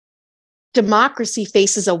democracy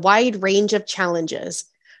faces a wide range of challenges,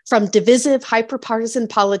 from divisive, hyperpartisan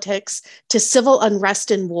politics to civil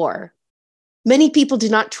unrest and war. Many people do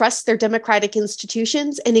not trust their democratic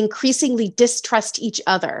institutions and increasingly distrust each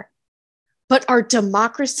other. But our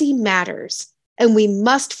democracy matters, and we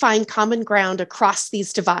must find common ground across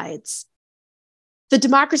these divides. The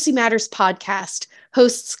Democracy Matters podcast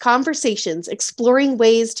hosts conversations exploring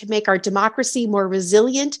ways to make our democracy more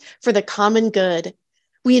resilient for the common good.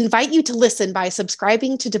 We invite you to listen by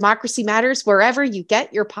subscribing to Democracy Matters wherever you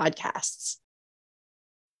get your podcasts.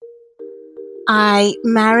 I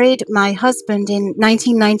married my husband in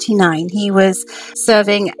 1999. He was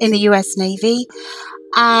serving in the US Navy,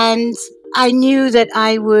 and I knew that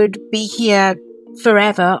I would be here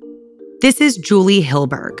forever. This is Julie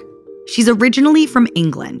Hilberg. She's originally from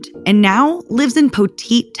England and now lives in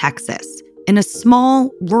Poteet, Texas, in a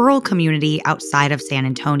small rural community outside of San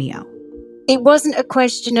Antonio. It wasn't a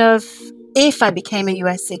question of if I became a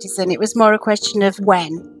US citizen, it was more a question of when.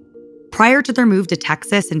 Prior to their move to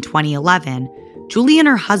Texas in 2011, Julie and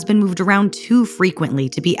her husband moved around too frequently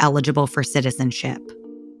to be eligible for citizenship.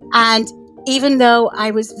 And even though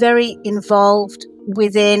I was very involved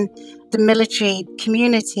within the military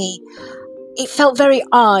community, it felt very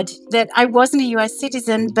odd that I wasn't a US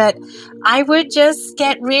citizen, but I would just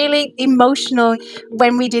get really emotional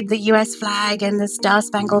when we did the US flag and the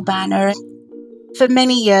Star-Spangled Banner. For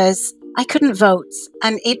many years, I couldn't vote,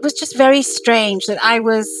 and it was just very strange that I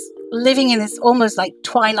was living in this almost like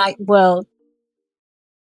twilight world.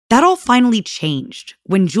 That all finally changed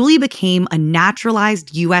when Julie became a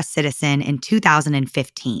naturalized US citizen in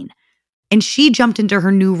 2015, and she jumped into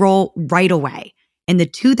her new role right away in the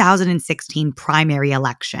 2016 primary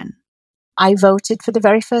election. I voted for the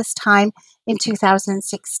very first time in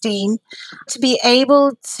 2016. To be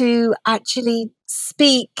able to actually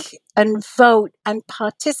speak and vote and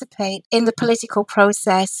participate in the political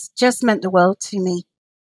process just meant the world to me.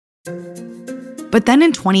 But then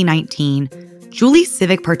in 2019, Julie's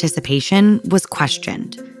civic participation was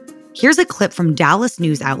questioned. Here's a clip from Dallas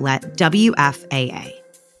news outlet WFAA.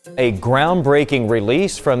 A groundbreaking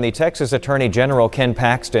release from the Texas Attorney General Ken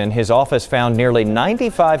Paxton. His office found nearly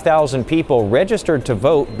 95,000 people registered to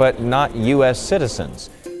vote, but not U.S. citizens.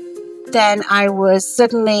 Then I was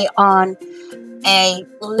suddenly on a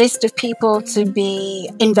list of people to be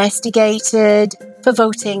investigated for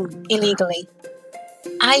voting illegally.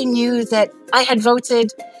 I knew that I had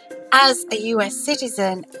voted as a US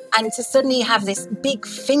citizen, and to suddenly have this big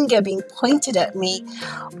finger being pointed at me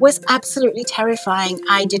was absolutely terrifying.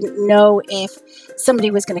 I didn't know if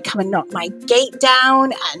somebody was going to come and knock my gate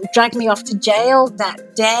down and drag me off to jail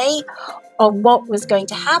that day, or what was going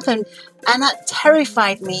to happen, and that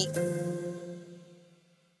terrified me.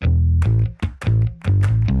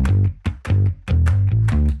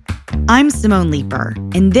 I'm Simone Leeper,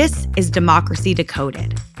 and this is Democracy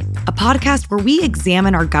Decoded, a podcast where we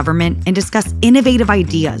examine our government and discuss innovative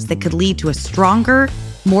ideas that could lead to a stronger,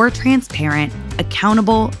 more transparent,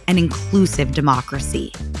 accountable, and inclusive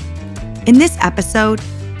democracy. In this episode,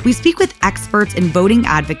 we speak with experts and voting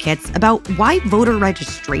advocates about why voter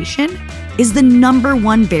registration is the number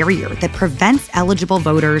one barrier that prevents eligible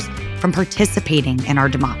voters from participating in our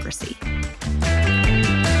democracy.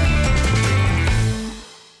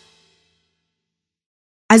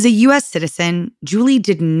 As a U.S. citizen, Julie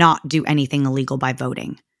did not do anything illegal by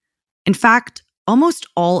voting. In fact, almost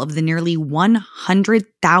all of the nearly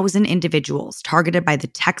 100,000 individuals targeted by the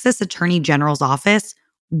Texas Attorney General's office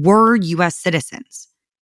were U.S. citizens.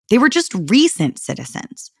 They were just recent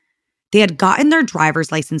citizens. They had gotten their driver's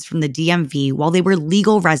license from the DMV while they were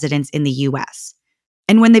legal residents in the U.S.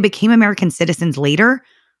 And when they became American citizens later,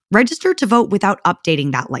 registered to vote without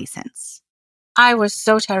updating that license. I was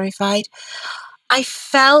so terrified. I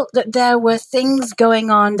felt that there were things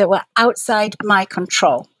going on that were outside my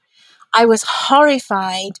control. I was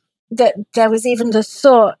horrified that there was even the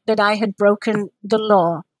thought that I had broken the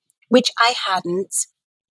law, which I hadn't.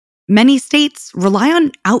 Many states rely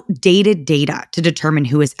on outdated data to determine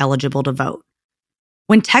who is eligible to vote.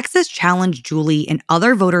 When Texas challenged Julie and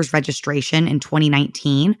other voters' registration in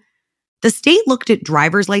 2019, the state looked at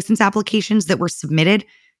driver's license applications that were submitted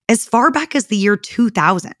as far back as the year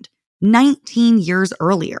 2000. 19 years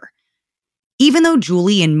earlier. Even though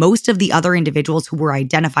Julie and most of the other individuals who were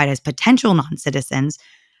identified as potential non-citizens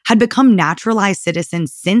had become naturalized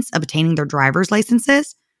citizens since obtaining their driver's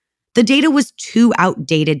licenses, the data was too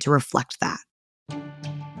outdated to reflect that.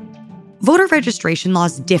 Voter registration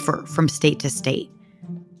laws differ from state to state.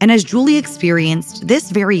 And as Julie experienced, this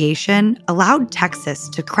variation allowed Texas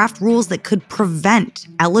to craft rules that could prevent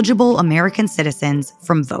eligible American citizens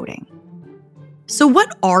from voting. So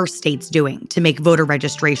what are states doing to make voter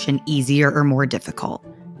registration easier or more difficult?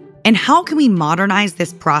 And how can we modernize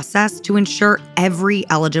this process to ensure every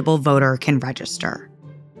eligible voter can register?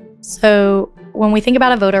 So when we think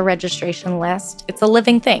about a voter registration list, it's a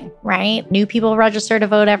living thing, right? New people register to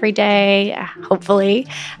vote every day. Hopefully,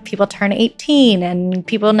 people turn 18 and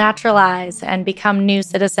people naturalize and become new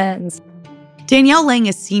citizens. Danielle Lang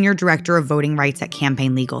is Senior Director of Voting Rights at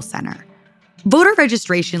Campaign Legal Center. Voter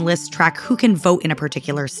registration lists track who can vote in a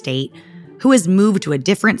particular state, who has moved to a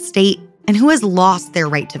different state, and who has lost their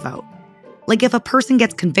right to vote. Like if a person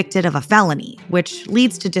gets convicted of a felony, which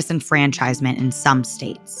leads to disenfranchisement in some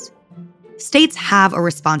states. States have a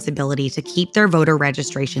responsibility to keep their voter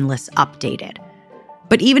registration lists updated.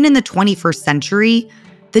 But even in the 21st century,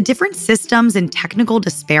 the different systems and technical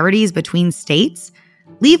disparities between states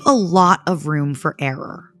leave a lot of room for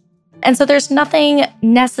error. And so there's nothing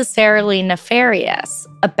necessarily nefarious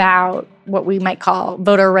about what we might call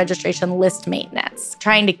voter registration list maintenance,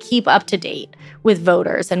 trying to keep up to date with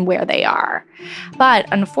voters and where they are.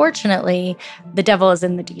 But unfortunately, the devil is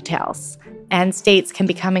in the details, and states can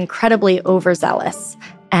become incredibly overzealous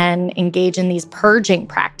and engage in these purging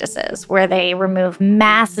practices where they remove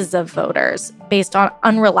masses of voters based on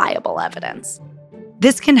unreliable evidence.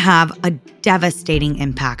 This can have a devastating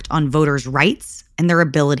impact on voters' rights and their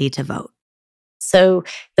ability to vote. So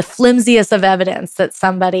the flimsiest of evidence that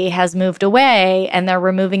somebody has moved away and they're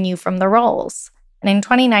removing you from the rolls. And in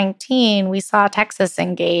 2019, we saw Texas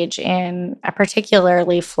engage in a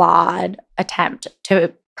particularly flawed attempt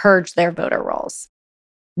to purge their voter rolls.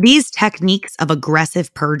 These techniques of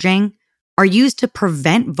aggressive purging are used to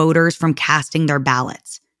prevent voters from casting their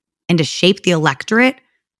ballots and to shape the electorate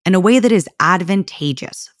in a way that is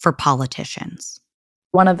advantageous for politicians.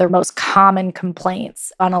 One of the most common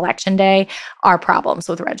complaints on Election Day are problems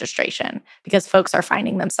with registration because folks are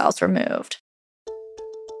finding themselves removed.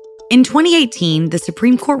 In 2018, the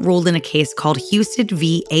Supreme Court ruled in a case called Houston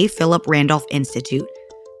v. A. Philip Randolph Institute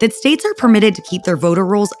that states are permitted to keep their voter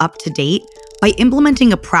rolls up to date by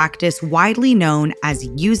implementing a practice widely known as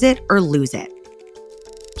use it or lose it.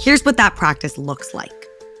 Here's what that practice looks like.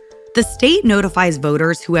 The state notifies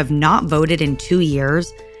voters who have not voted in 2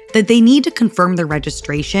 years that they need to confirm their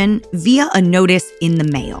registration via a notice in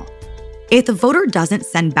the mail. If the voter doesn't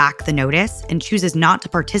send back the notice and chooses not to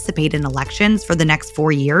participate in elections for the next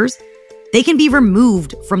 4 years, they can be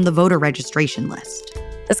removed from the voter registration list.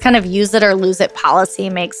 This kind of use it or lose it policy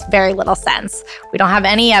makes very little sense. We don't have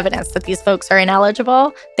any evidence that these folks are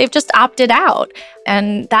ineligible. They've just opted out.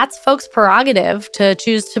 And that's folks' prerogative to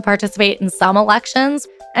choose to participate in some elections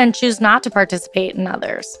and choose not to participate in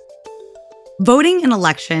others. Voting in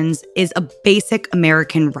elections is a basic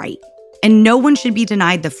American right, and no one should be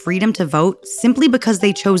denied the freedom to vote simply because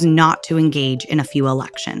they chose not to engage in a few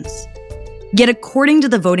elections. Yet according to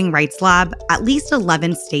the Voting Rights Lab, at least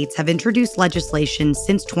 11 states have introduced legislation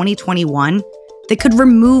since 2021 that could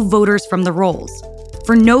remove voters from the rolls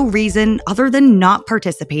for no reason other than not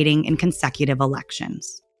participating in consecutive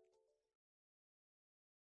elections.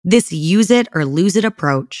 This use it or lose it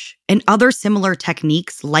approach and other similar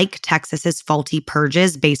techniques like Texas's faulty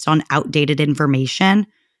purges based on outdated information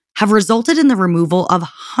have resulted in the removal of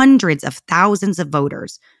hundreds of thousands of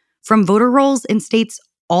voters from voter rolls in states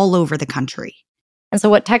all over the country. And so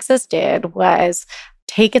what Texas did was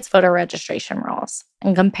take its voter registration rolls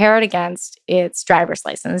and compare it against its driver's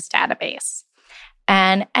license database.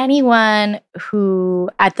 And anyone who,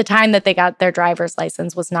 at the time that they got their driver's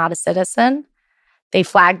license, was not a citizen, they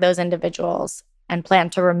flagged those individuals and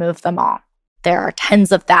planned to remove them all. There are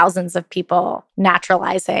tens of thousands of people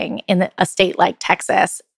naturalizing in a state like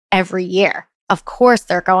Texas every year. Of course,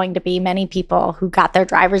 there are going to be many people who got their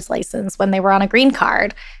driver's license when they were on a green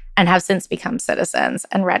card and have since become citizens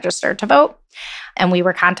and registered to vote. And we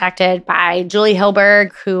were contacted by Julie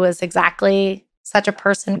Hilberg, who was exactly such a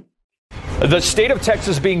person. The state of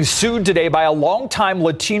Texas being sued today by a longtime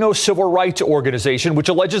Latino civil rights organization, which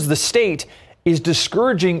alleges the state is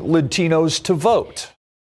discouraging Latinos to vote.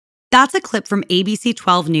 That's a clip from ABC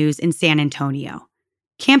 12 News in San Antonio.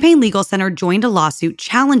 Campaign Legal Center joined a lawsuit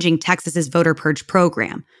challenging Texas's voter purge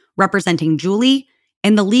program, representing Julie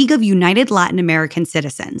and the League of United Latin American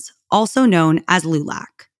Citizens, also known as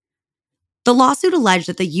LULAC. The lawsuit alleged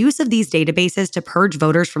that the use of these databases to purge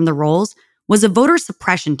voters from the rolls was a voter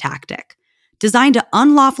suppression tactic designed to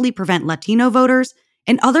unlawfully prevent Latino voters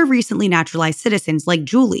and other recently naturalized citizens like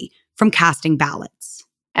Julie from casting ballots.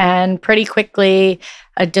 And pretty quickly,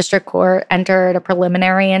 a district court entered a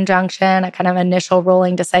preliminary injunction, a kind of initial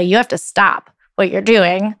ruling to say, you have to stop what you're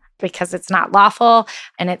doing because it's not lawful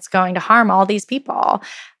and it's going to harm all these people.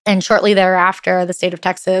 And shortly thereafter, the state of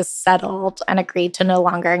Texas settled and agreed to no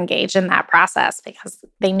longer engage in that process because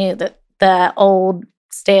they knew that the old,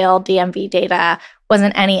 stale DMV data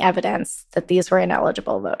wasn't any evidence that these were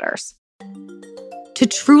ineligible voters. To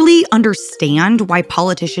truly understand why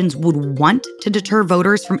politicians would want to deter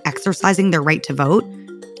voters from exercising their right to vote,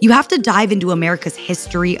 you have to dive into America's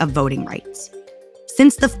history of voting rights.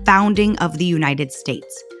 Since the founding of the United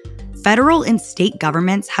States, federal and state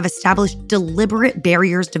governments have established deliberate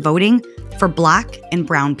barriers to voting for Black and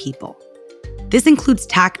brown people. This includes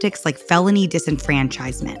tactics like felony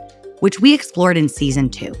disenfranchisement, which we explored in Season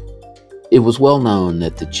 2. It was well known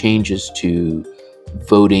that the changes to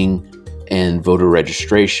voting and voter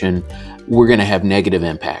registration were going to have negative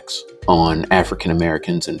impacts on African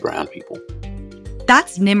Americans and brown people.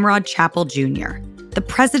 That's Nimrod Chappell Jr., the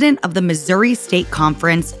president of the Missouri State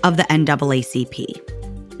Conference of the NAACP.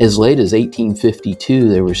 As late as 1852,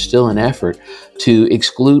 there was still an effort to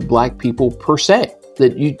exclude Black people per se,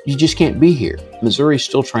 that you just can't be here. Missouri's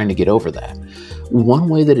still trying to get over that. One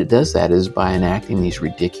way that it does that is by enacting these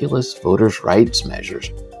ridiculous voters' rights measures.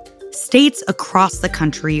 States across the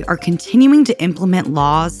country are continuing to implement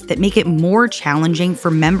laws that make it more challenging for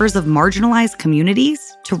members of marginalized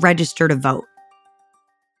communities to register to vote.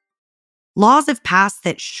 Laws have passed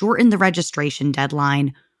that shorten the registration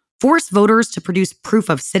deadline, force voters to produce proof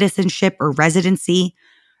of citizenship or residency,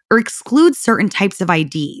 or exclude certain types of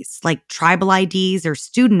IDs, like tribal IDs or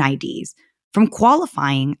student IDs, from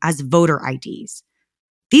qualifying as voter IDs.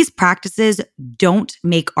 These practices don't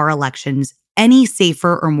make our elections any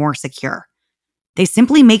safer or more secure. They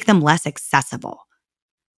simply make them less accessible.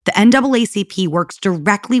 The NAACP works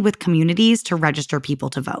directly with communities to register people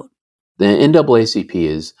to vote. The NAACP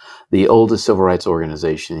is the oldest civil rights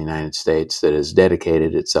organization in the United States that has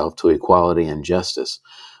dedicated itself to equality and justice.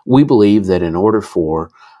 We believe that in order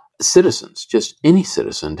for citizens, just any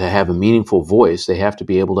citizen, to have a meaningful voice, they have to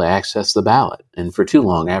be able to access the ballot. And for too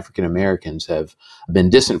long, African Americans have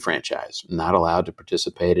been disenfranchised, not allowed to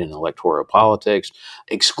participate in electoral politics,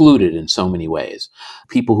 excluded in so many ways.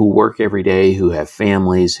 People who work every day, who have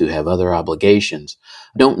families, who have other obligations,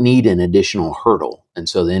 don't need an additional hurdle. And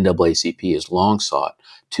so the NAACP has long sought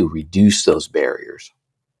to reduce those barriers.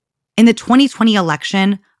 In the 2020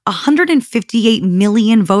 election, 158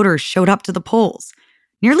 million voters showed up to the polls,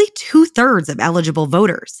 nearly 2/3 of eligible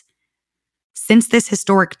voters. Since this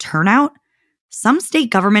historic turnout, some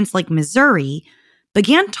state governments like Missouri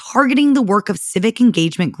began targeting the work of civic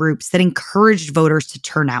engagement groups that encouraged voters to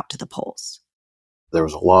turn out to the polls. There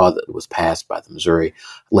was a law that was passed by the Missouri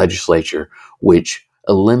legislature which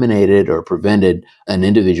eliminated or prevented an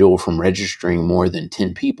individual from registering more than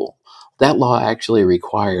 10 people. That law actually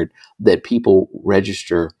required that people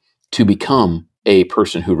register to become a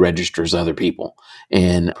person who registers other people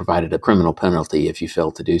and provided a criminal penalty if you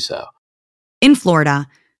failed to do so. In Florida,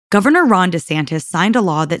 Governor Ron DeSantis signed a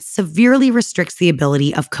law that severely restricts the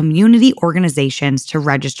ability of community organizations to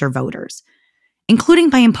register voters, including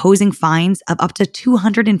by imposing fines of up to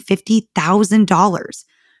 $250,000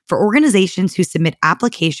 for organizations who submit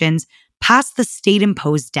applications past the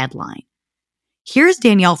state-imposed deadline. Here's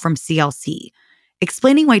Danielle from CLC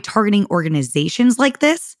explaining why targeting organizations like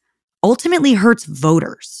this ultimately hurts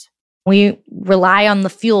voters. We rely on the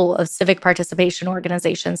fuel of civic participation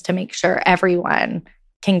organizations to make sure everyone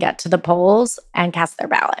can get to the polls and cast their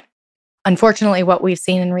ballot. Unfortunately, what we've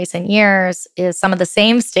seen in recent years is some of the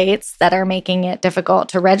same states that are making it difficult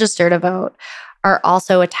to register to vote are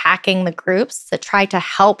also attacking the groups that try to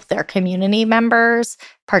help their community members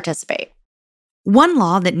participate. One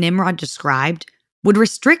law that Nimrod described would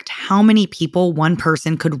restrict how many people one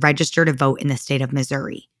person could register to vote in the state of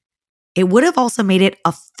Missouri. It would have also made it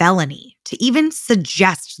a felony to even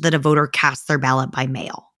suggest that a voter cast their ballot by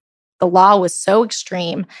mail. The law was so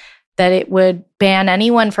extreme that it would ban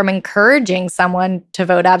anyone from encouraging someone to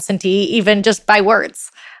vote absentee, even just by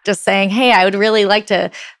words. Just saying, hey, I would really like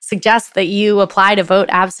to suggest that you apply to vote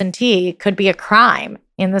absentee could be a crime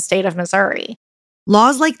in the state of Missouri.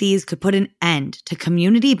 Laws like these could put an end to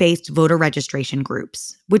community-based voter registration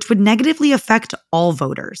groups, which would negatively affect all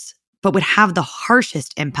voters, but would have the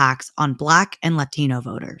harshest impacts on Black and Latino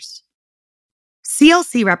voters.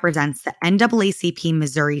 CLC represents the NAACP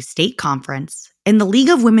Missouri State Conference and the League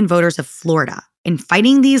of Women Voters of Florida in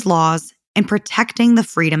fighting these laws and protecting the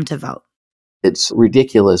freedom to vote. It's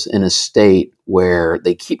ridiculous in a state where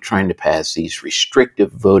they keep trying to pass these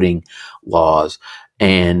restrictive voting laws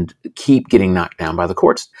and keep getting knocked down by the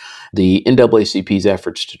courts. The NAACP's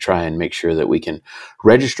efforts to try and make sure that we can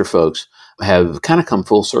register folks have kind of come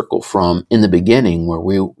full circle from in the beginning, where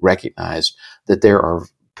we recognized that there are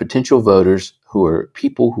potential voters who are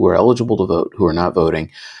people who are eligible to vote, who are not voting,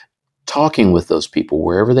 talking with those people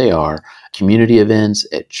wherever they are, community events,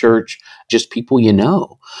 at church, just people you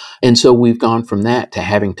know. And so we've gone from that to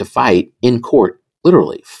having to fight in court,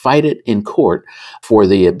 literally fight it in court for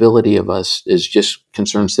the ability of us as just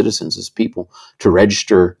concerned citizens, as people, to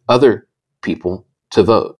register other people to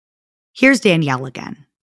vote. Here's Danielle again.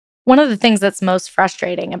 One of the things that's most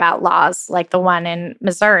frustrating about laws like the one in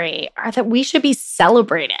Missouri are that we should be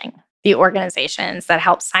celebrating the organizations that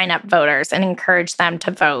help sign up voters and encourage them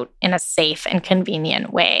to vote in a safe and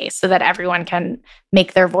convenient way so that everyone can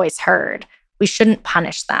make their voice heard. We shouldn't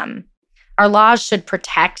punish them. Our laws should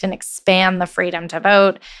protect and expand the freedom to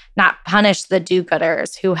vote, not punish the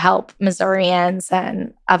do-gooders who help Missourians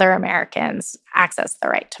and other Americans access the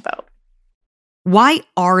right to vote. Why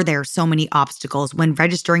are there so many obstacles when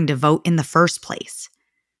registering to vote in the first place?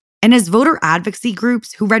 And as voter advocacy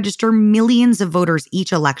groups who register millions of voters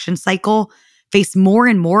each election cycle face more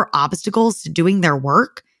and more obstacles to doing their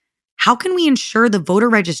work, how can we ensure the voter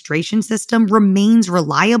registration system remains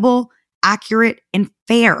reliable, accurate, and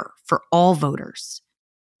fair for all voters?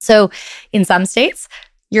 So in some states,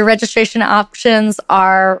 your registration options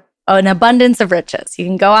are an abundance of riches. You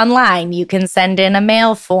can go online, you can send in a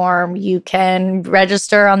mail form, you can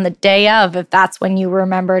register on the day of if that's when you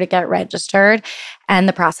remember to get registered, and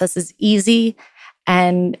the process is easy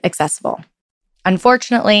and accessible.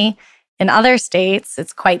 Unfortunately, in other states,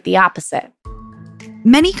 it's quite the opposite.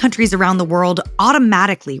 Many countries around the world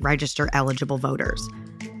automatically register eligible voters.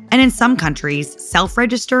 And in some countries,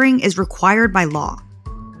 self-registering is required by law.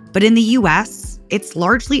 But in the US, it's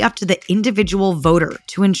largely up to the individual voter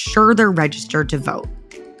to ensure they're registered to vote.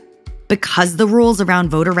 Because the rules around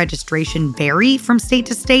voter registration vary from state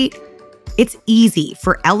to state, it's easy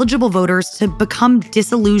for eligible voters to become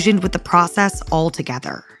disillusioned with the process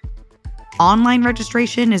altogether. Online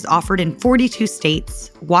registration is offered in 42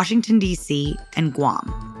 states, Washington, D.C., and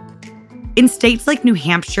Guam. In states like New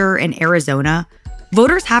Hampshire and Arizona,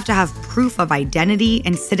 voters have to have proof of identity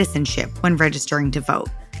and citizenship when registering to vote,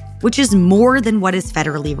 which is more than what is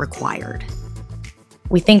federally required.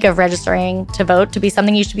 We think of registering to vote to be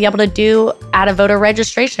something you should be able to do at a voter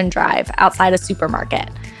registration drive outside a supermarket.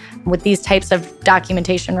 With these types of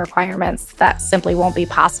documentation requirements, that simply won't be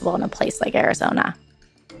possible in a place like Arizona.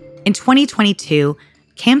 In 2022,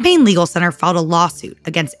 Campaign Legal Center filed a lawsuit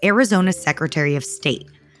against Arizona's Secretary of State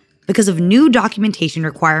because of new documentation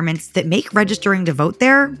requirements that make registering to vote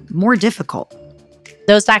there more difficult.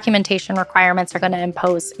 Those documentation requirements are going to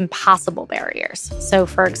impose impossible barriers. So,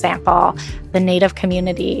 for example, the Native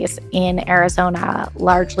communities in Arizona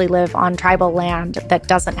largely live on tribal land that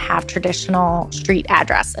doesn't have traditional street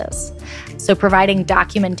addresses. So providing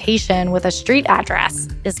documentation with a street address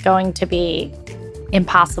is going to be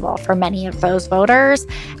impossible for many of those voters,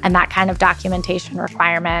 and that kind of documentation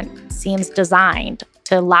requirement seems designed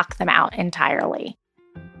to lock them out entirely.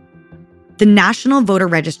 The National Voter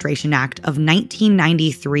Registration Act of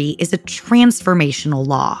 1993 is a transformational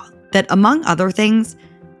law that, among other things,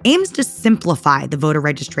 aims to simplify the voter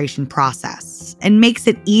registration process and makes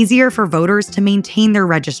it easier for voters to maintain their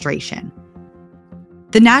registration.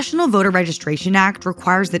 The National Voter Registration Act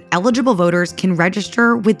requires that eligible voters can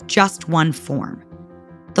register with just one form.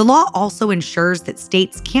 The law also ensures that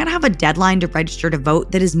states can't have a deadline to register to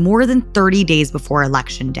vote that is more than 30 days before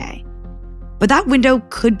Election Day. But that window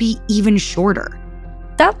could be even shorter.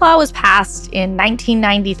 That law was passed in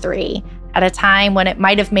 1993 at a time when it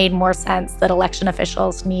might have made more sense that election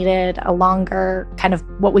officials needed a longer kind of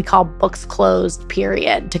what we call books closed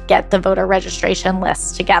period to get the voter registration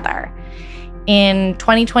lists together. In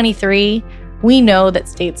 2023, we know that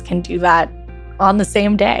states can do that on the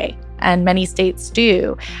same day, and many states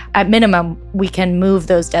do. At minimum, we can move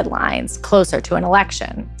those deadlines closer to an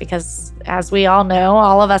election because, as we all know,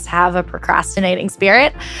 all of us have a procrastinating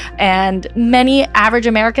spirit, and many average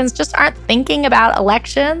Americans just aren't thinking about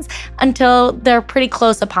elections until they're pretty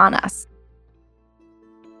close upon us.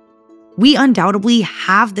 We undoubtedly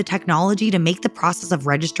have the technology to make the process of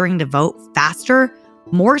registering to vote faster,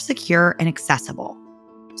 more secure, and accessible.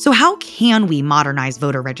 So how can we modernize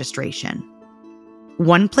voter registration?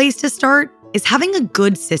 One place to start is having a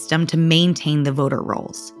good system to maintain the voter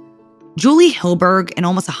rolls. Julie Hilberg and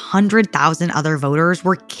almost 100,000 other voters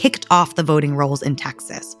were kicked off the voting rolls in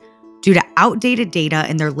Texas due to outdated data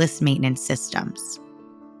in their list maintenance systems.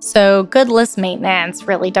 So good list maintenance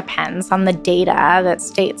really depends on the data that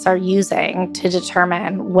states are using to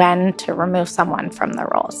determine when to remove someone from the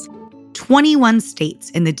rolls. 21 states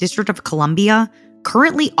in the District of Columbia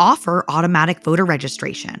currently offer automatic voter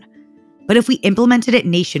registration. But if we implemented it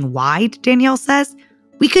nationwide, Danielle says,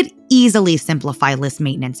 we could easily simplify list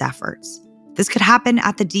maintenance efforts. This could happen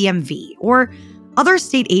at the DMV or other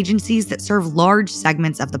state agencies that serve large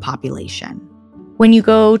segments of the population. When you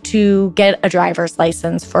go to get a driver's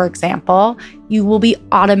license, for example, you will be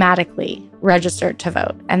automatically registered to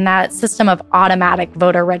vote. And that system of automatic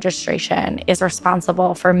voter registration is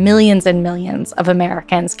responsible for millions and millions of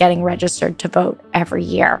Americans getting registered to vote every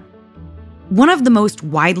year. One of the most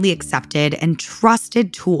widely accepted and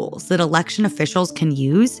trusted tools that election officials can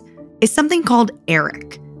use is something called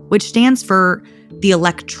ERIC, which stands for the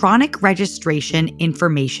Electronic Registration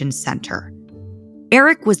Information Center.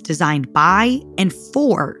 ERIC was designed by and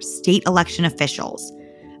for state election officials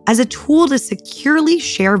as a tool to securely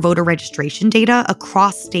share voter registration data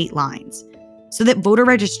across state lines so that voter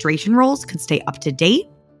registration rolls could stay up to date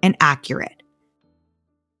and accurate.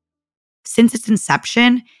 Since its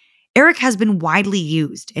inception, ERIC has been widely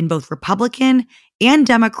used in both Republican and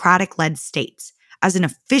Democratic-led states as an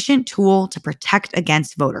efficient tool to protect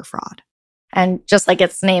against voter fraud. And just like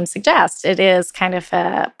its name suggests, it is kind of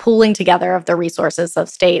a pooling together of the resources of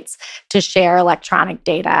states to share electronic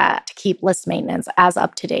data to keep list maintenance as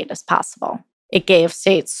up to date as possible. It gave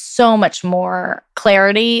states so much more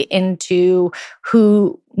clarity into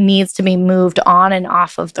who needs to be moved on and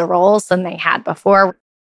off of the rolls than they had before.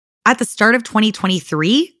 At the start of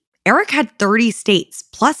 2023, ERIC had 30 states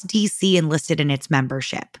plus DC enlisted in its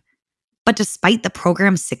membership. But despite the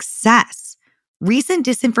program's success, recent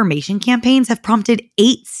disinformation campaigns have prompted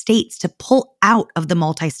 8 states to pull out of the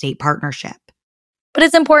multi-state partnership. But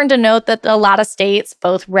it's important to note that a lot of states,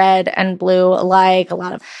 both red and blue alike, a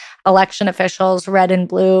lot of election officials, red and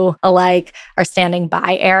blue alike, are standing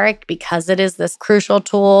by ERIC because it is this crucial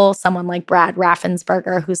tool. Someone like Brad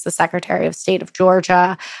Raffensperger, who's the Secretary of State of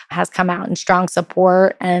Georgia, has come out in strong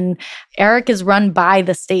support. And ERIC is run by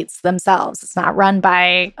the states themselves. It's not run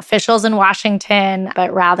by officials in Washington,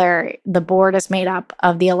 but rather the board is made up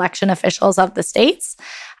of the election officials of the states.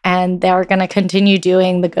 And they're going to continue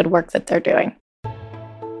doing the good work that they're doing.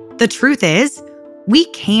 The truth is, we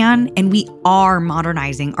can and we are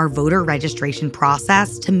modernizing our voter registration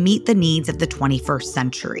process to meet the needs of the 21st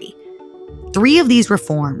century. 3 of these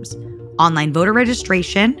reforms, online voter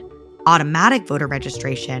registration, automatic voter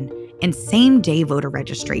registration, and same-day voter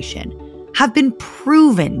registration, have been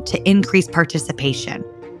proven to increase participation,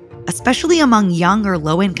 especially among young or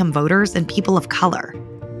low-income voters and people of color.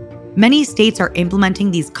 Many states are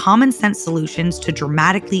implementing these common-sense solutions to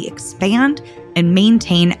dramatically expand and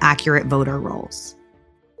maintain accurate voter rolls.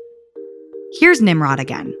 Here's Nimrod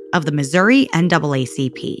again, of the Missouri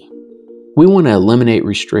NAACP. We want to eliminate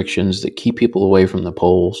restrictions that keep people away from the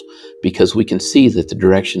polls because we can see that the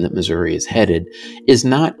direction that Missouri is headed is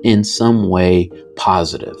not in some way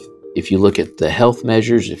positive. If you look at the health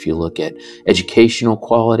measures, if you look at educational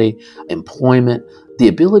quality, employment, the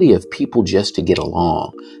ability of people just to get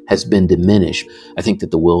along has been diminished. I think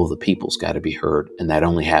that the will of the people's got to be heard, and that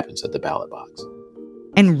only happens at the ballot box.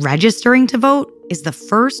 And registering to vote is the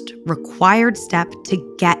first required step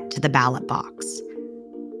to get to the ballot box.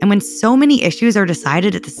 And when so many issues are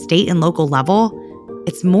decided at the state and local level,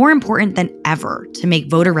 it's more important than ever to make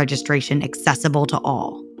voter registration accessible to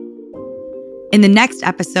all. In the next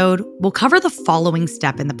episode, we'll cover the following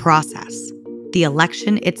step in the process: the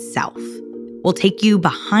election itself. We'll take you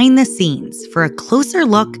behind the scenes for a closer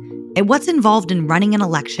look at what's involved in running an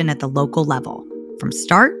election at the local level, from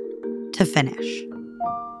start to finish.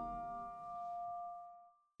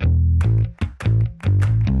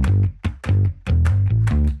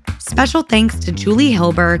 Special thanks to Julie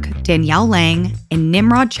Hilberg, Danielle Lang, and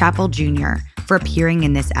Nimrod Chappell Jr. for appearing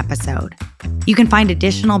in this episode. You can find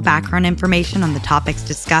additional background information on the topics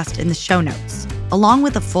discussed in the show notes, along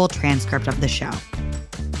with a full transcript of the show.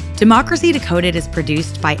 Democracy Decoded is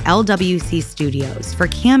produced by LWC Studios for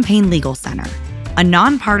Campaign Legal Center, a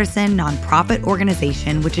nonpartisan nonprofit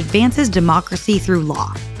organization which advances democracy through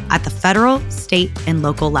law at the federal, state, and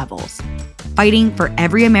local levels, fighting for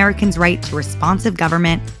every American's right to responsive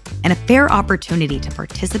government and a fair opportunity to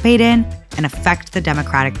participate in and affect the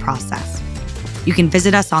democratic process. You can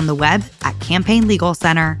visit us on the web at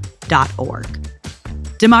campaignlegalcenter.org.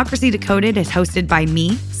 Democracy Decoded is hosted by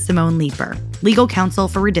me, Simone Leeper, legal counsel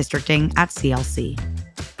for redistricting at CLC.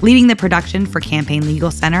 Leading the production for Campaign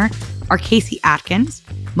Legal Center are Casey Atkins,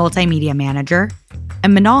 multimedia manager,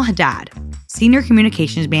 and Manal Haddad, senior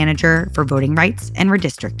communications manager for voting rights and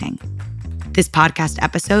redistricting. This podcast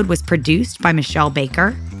episode was produced by Michelle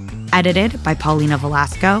Baker, edited by Paulina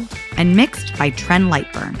Velasco, and mixed by Tren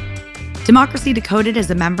Lightburn. Democracy Decoded is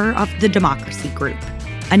a member of The Democracy Group,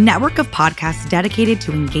 a network of podcasts dedicated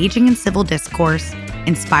to engaging in civil discourse,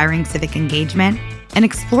 inspiring civic engagement, and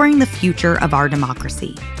exploring the future of our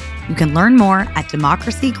democracy. You can learn more at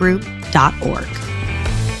democracygroup.org.